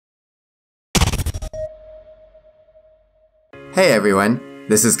Hey everyone,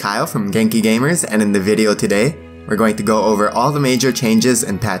 this is Kyle from Genki Gamers, and in the video today, we're going to go over all the major changes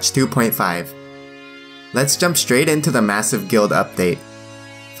in patch 2.5. Let's jump straight into the massive guild update.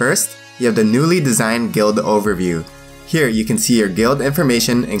 First, you have the newly designed guild overview. Here you can see your guild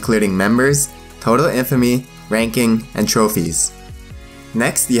information including members, total infamy, ranking, and trophies.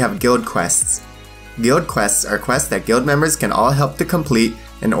 Next, you have guild quests. Guild quests are quests that guild members can all help to complete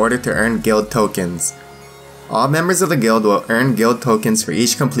in order to earn guild tokens. All members of the guild will earn guild tokens for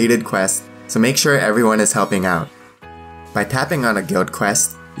each completed quest, so make sure everyone is helping out. By tapping on a guild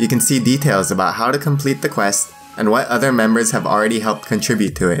quest, you can see details about how to complete the quest and what other members have already helped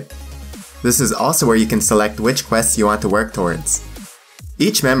contribute to it. This is also where you can select which quests you want to work towards.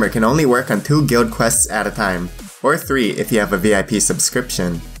 Each member can only work on 2 guild quests at a time, or 3 if you have a VIP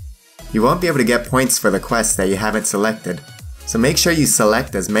subscription. You won't be able to get points for the quests that you haven't selected, so make sure you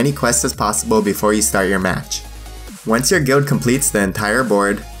select as many quests as possible before you start your match. Once your guild completes the entire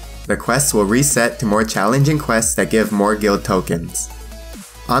board, the quests will reset to more challenging quests that give more guild tokens.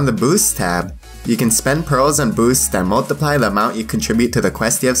 On the Boosts tab, you can spend pearls on boosts that multiply the amount you contribute to the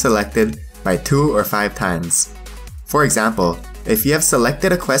quest you have selected by 2 or 5 times. For example, if you have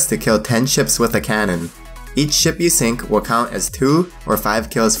selected a quest to kill 10 ships with a cannon, each ship you sink will count as 2 or 5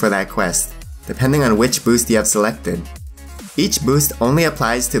 kills for that quest, depending on which boost you have selected. Each boost only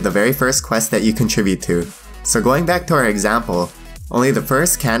applies to the very first quest that you contribute to, so going back to our example, only the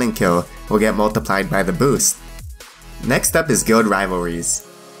first cannon kill will get multiplied by the boost. Next up is guild rivalries.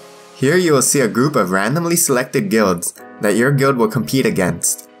 Here you will see a group of randomly selected guilds that your guild will compete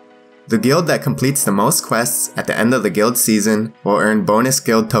against. The guild that completes the most quests at the end of the guild season will earn bonus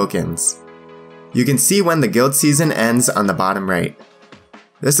guild tokens. You can see when the guild season ends on the bottom right.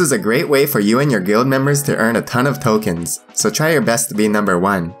 This is a great way for you and your guild members to earn a ton of tokens, so try your best to be number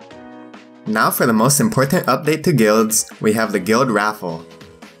 1. Now for the most important update to guilds, we have the guild raffle.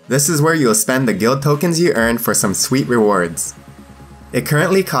 This is where you will spend the guild tokens you earn for some sweet rewards. It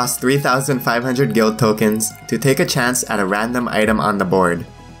currently costs 3,500 guild tokens to take a chance at a random item on the board.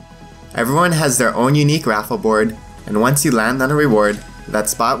 Everyone has their own unique raffle board, and once you land on a reward, that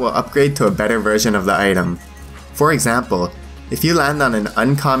spot will upgrade to a better version of the item. For example, if you land on an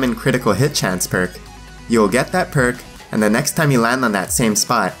uncommon critical hit chance perk, you will get that perk, and the next time you land on that same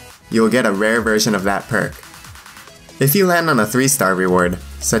spot, you will get a rare version of that perk. If you land on a 3-star reward,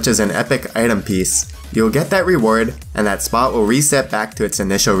 such as an epic item piece, you will get that reward, and that spot will reset back to its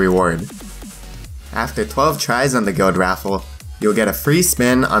initial reward. After 12 tries on the guild raffle, you'll get a free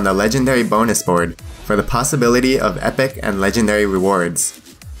spin on the legendary bonus board for the possibility of epic and legendary rewards.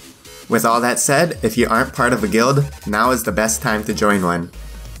 With all that said, if you aren't part of a guild, now is the best time to join one.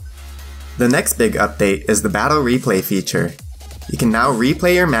 The next big update is the battle replay feature. You can now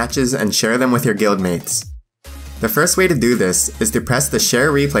replay your matches and share them with your guildmates. The first way to do this is to press the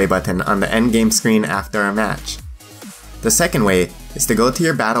share replay button on the endgame screen after a match. The second way is to go to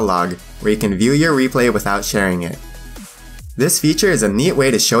your battle log, where you can view your replay without sharing it. This feature is a neat way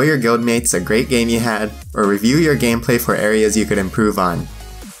to show your guildmates a great game you had, or review your gameplay for areas you could improve on.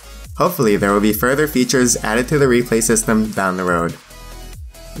 Hopefully there will be further features added to the replay system down the road.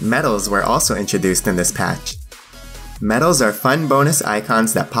 Medals were also introduced in this patch. Medals are fun bonus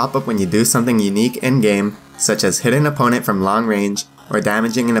icons that pop up when you do something unique in-game, such as hit an opponent from long range, or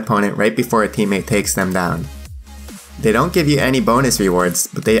damaging an opponent right before a teammate takes them down. They don't give you any bonus rewards,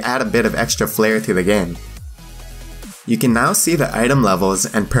 but they add a bit of extra flair to the game. You can now see the item levels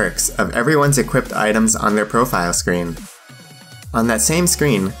and perks of everyone's equipped items on their profile screen. On that same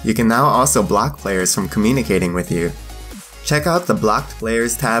screen, you can now also block players from communicating with you. Check out the Blocked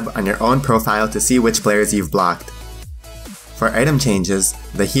Players tab on your own profile to see which players you've blocked. For item changes,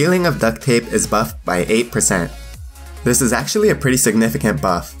 the healing of duct tape is buffed by 8%. This is actually a pretty significant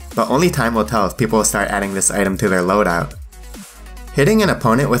buff, but only time will tell if people will start adding this item to their loadout. Hitting an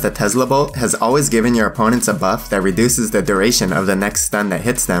opponent with a Tesla bolt has always given your opponents a buff that reduces the duration of the next stun that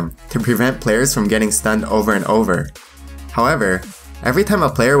hits them, to prevent players from getting stunned over and over. However, every time a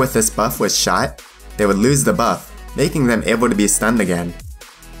player with this buff was shot, they would lose the buff, making them able to be stunned again.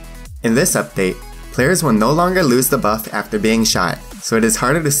 In this update, players will no longer lose the buff after being shot, so it is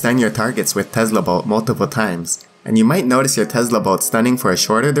harder to stun your targets with Tesla Bolt multiple times, and you might notice your Tesla Bolt stunning for a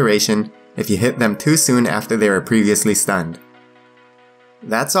shorter duration if you hit them too soon after they were previously stunned.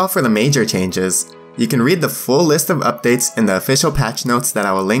 That's all for the major changes. You can read the full list of updates in the official patch notes that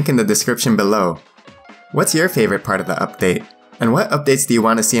I will link in the description below. What's your favorite part of the update? And what updates do you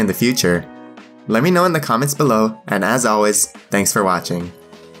want to see in the future? Let me know in the comments below, and as always, thanks for watching.